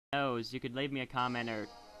knows, you could leave me a comment or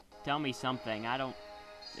tell me something.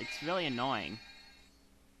 It's really annoying.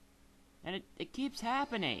 And it keeps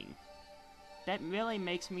happening. That really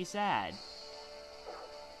makes me sad.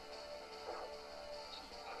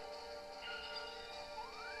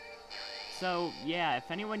 So, yeah,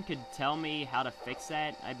 if anyone could tell me how to fix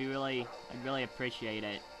that, I'd really appreciate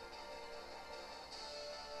it.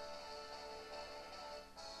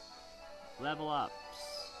 Level ups.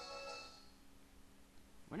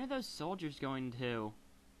 When are those soldiers going to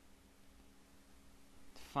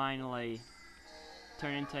finally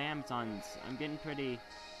turn into Amazons? I'm getting pretty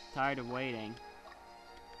tired of waiting.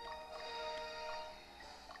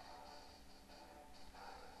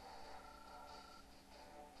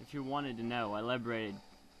 If you wanted to know, I liberated.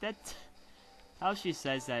 That how she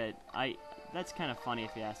says that, that's kind of funny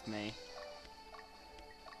if you ask me.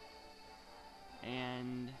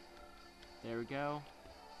 And there we go.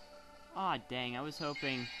 Aw, dang, I was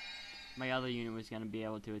hoping my other unit was gonna be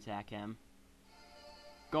able to attack him.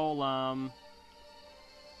 Golem.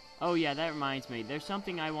 Oh yeah, that reminds me. There's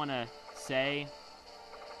something I want to say.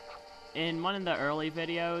 In one of the early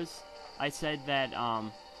videos, I said that,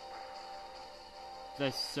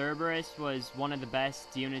 the Cerberus was one of the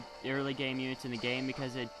best early game units in the game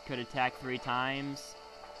because it could attack 3 times.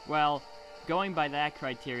 Well, going by that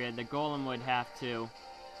criteria, the Golem would have to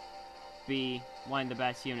be one of the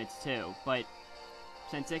best units too, but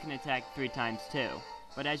since it can attack 3 times too.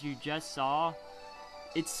 But as you just saw,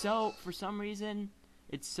 for some reason,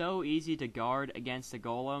 it's so easy to guard against the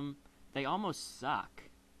Golem, they almost suck.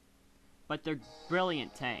 But they're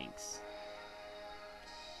brilliant tanks.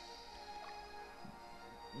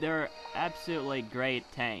 They're absolutely great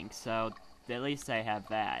tanks, so at least I have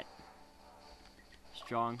that.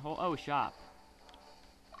 Stronghold. Oh, shop.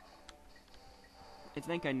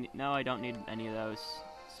 No, I don't need any of those.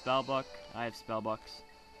 Spellbook. I have spellbooks.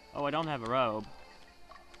 Oh, I don't have a robe.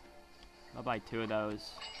 I'll buy 2 of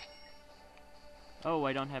those. Oh,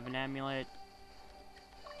 I don't have an amulet.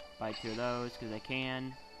 Buy 2 of those, because I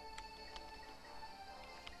can.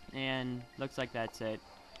 And looks like that's it.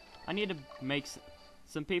 I need to make...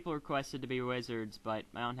 Some people requested to be wizards, but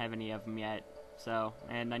I don't have any of them yet. So,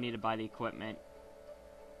 and I need to buy the equipment.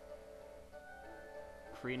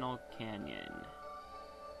 Crenal Canyon.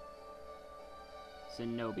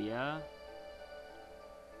 Zenobia.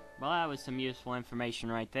 Well, that was some useful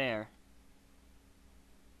information right there.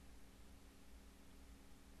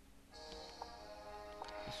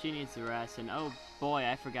 She needs the rest, and oh boy,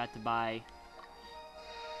 I forgot to buy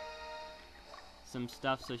some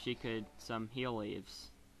stuff so she could, some heal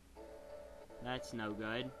leaves. That's no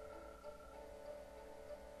good.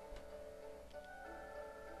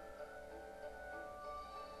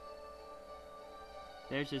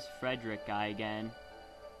 There's this Frederick guy again.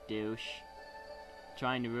 Douche.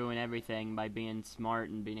 Trying to ruin everything by being smart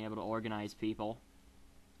and being able to organize people.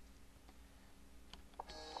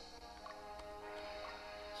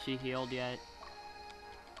 She healed yet?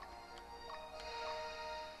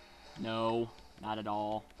 No, not at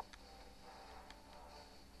all.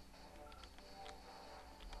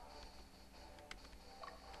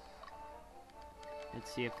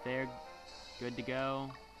 Let's see if they're good to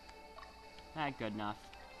go. Not good enough.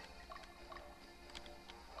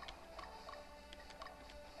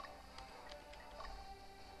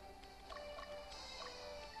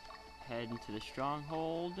 Head into the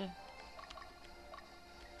stronghold.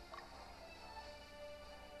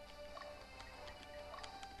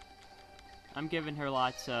 I'm giving her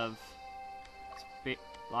lots of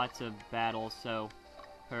battles so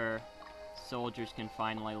her soldiers can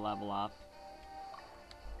finally level up.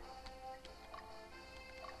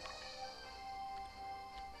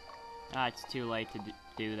 Ah, it's too late to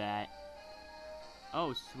do that.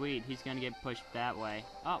 Oh, sweet, he's gonna get pushed that way.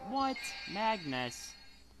 What? Magnus!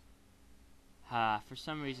 For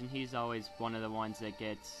some reason he's always one of the ones that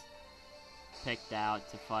gets picked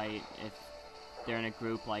out to fight if they're in a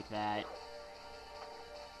group like that.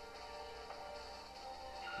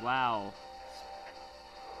 Wow.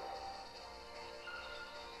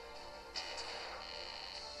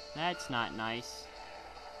 That's not nice.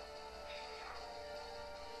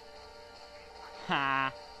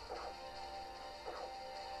 Ha!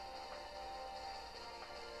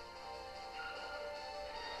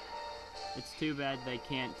 It's too bad they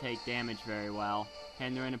can't take damage very well,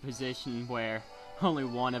 and they're in a position where only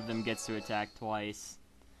one of them gets to attack twice.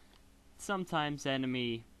 Sometimes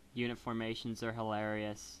enemy unit formations are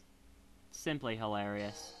hilarious. Simply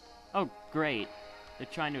hilarious. Oh, great. They're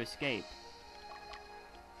trying to escape.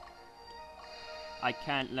 I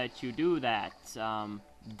can't let you do that,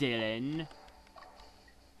 Dylan.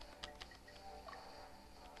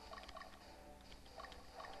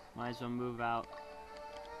 Might as well move out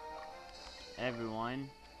everyone.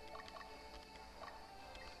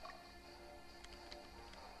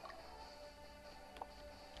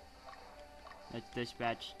 Let's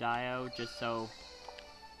dispatch Dio just so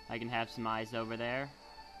I can have some eyes over there.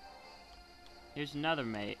 Here's another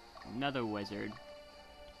another wizard.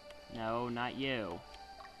 No, not you.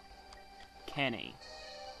 Kenny.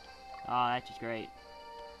 Oh, that's just great.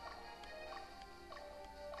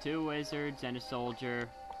 2 wizards and a soldier,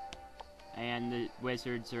 and the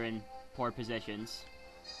wizards are in poor positions.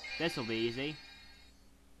 This'll be easy.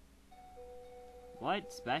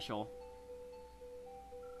 What? Special?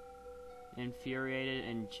 Infuriated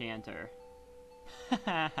Enchanter.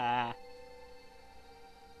 Haha.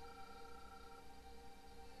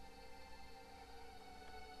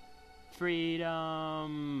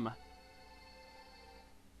 Freedom!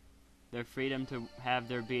 Their freedom to have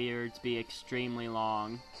their beards be extremely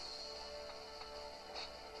long.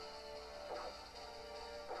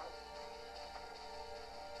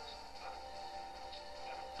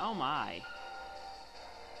 Oh my.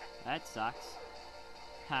 That sucks.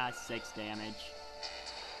 Ha, 6 damage.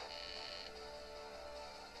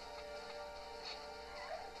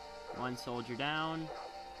 One soldier down.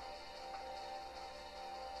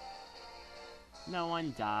 No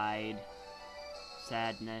one died.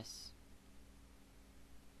 Sadness.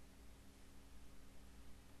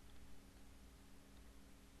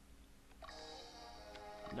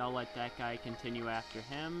 And I'll let that guy continue after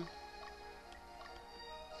him.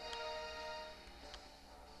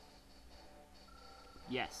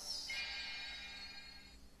 Yes.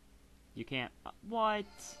 You can't... what?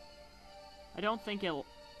 I don't think it'll...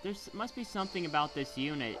 there must be something about this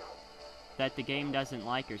unit that the game doesn't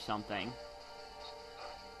like or something.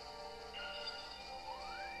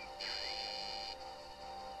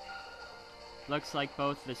 Looks like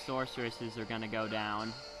both the sorceresses are gonna go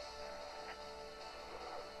down.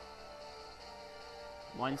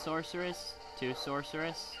 1 sorceress, 2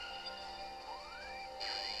 sorceress.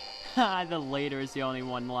 Ha, the leader is the only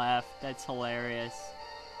one left. That's hilarious.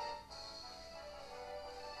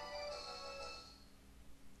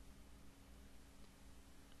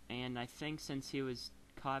 And I think since he was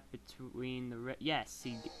caught between the... yes,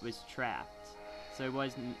 he was trapped. So he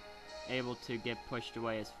wasn't able to get pushed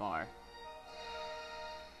away as far.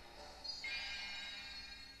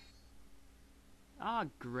 Ah,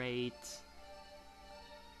 great.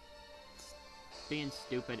 Being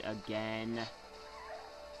stupid again.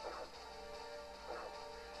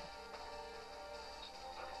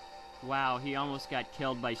 Wow, he almost got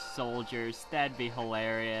killed by soldiers. That'd be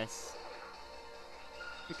hilarious.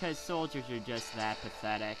 Because soldiers are just that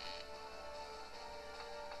pathetic.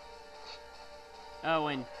 Oh,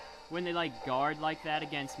 and when they like guard like that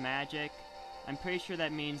against magic, I'm pretty sure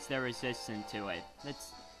that means they're resistant to it.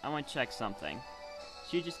 I want to check something.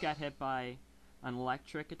 She just got hit by an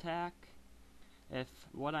electric attack. If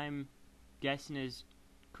what I'm guessing is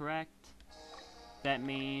correct, that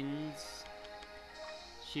means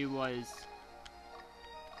she was...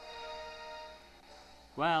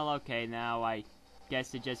 well, okay, now I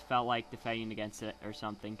guess it just felt like defending against it or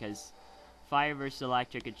something, because fire versus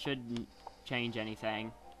electric, it shouldn't change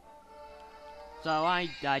anything. So I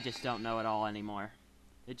just don't know it all anymore.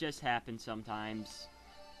 It just happens sometimes.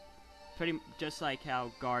 Pretty just like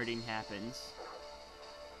how guarding happens.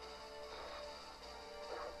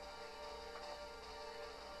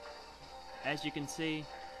 As you can see,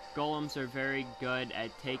 golems are very good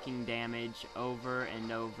at taking damage over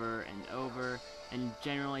and over and over, and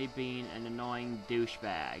generally being an annoying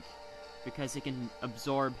douchebag, because it can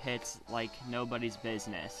absorb hits like nobody's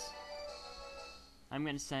business. I'm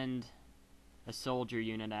gonna send a soldier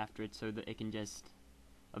unit after it so that it can just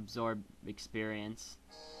absorb experience.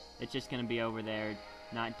 It's just gonna be over there,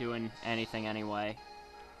 not doing anything anyway.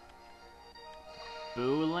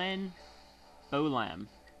 Boolem?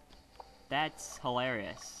 That's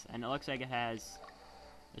hilarious, and it looks like it has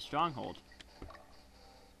a stronghold.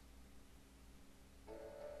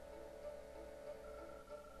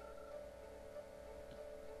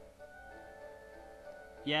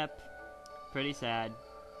 Yep, pretty sad.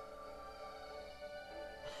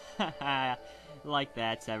 Like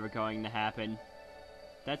that's ever going to happen.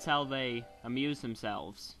 That's how they amuse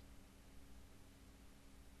themselves.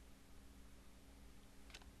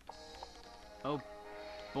 Oh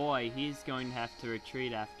boy, he's going to have to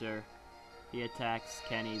retreat after he attacks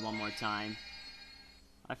Kenny one more time.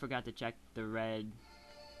 I forgot to check the red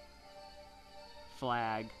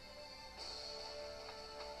flag.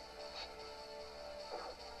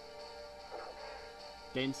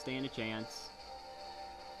 Didn't stand a chance.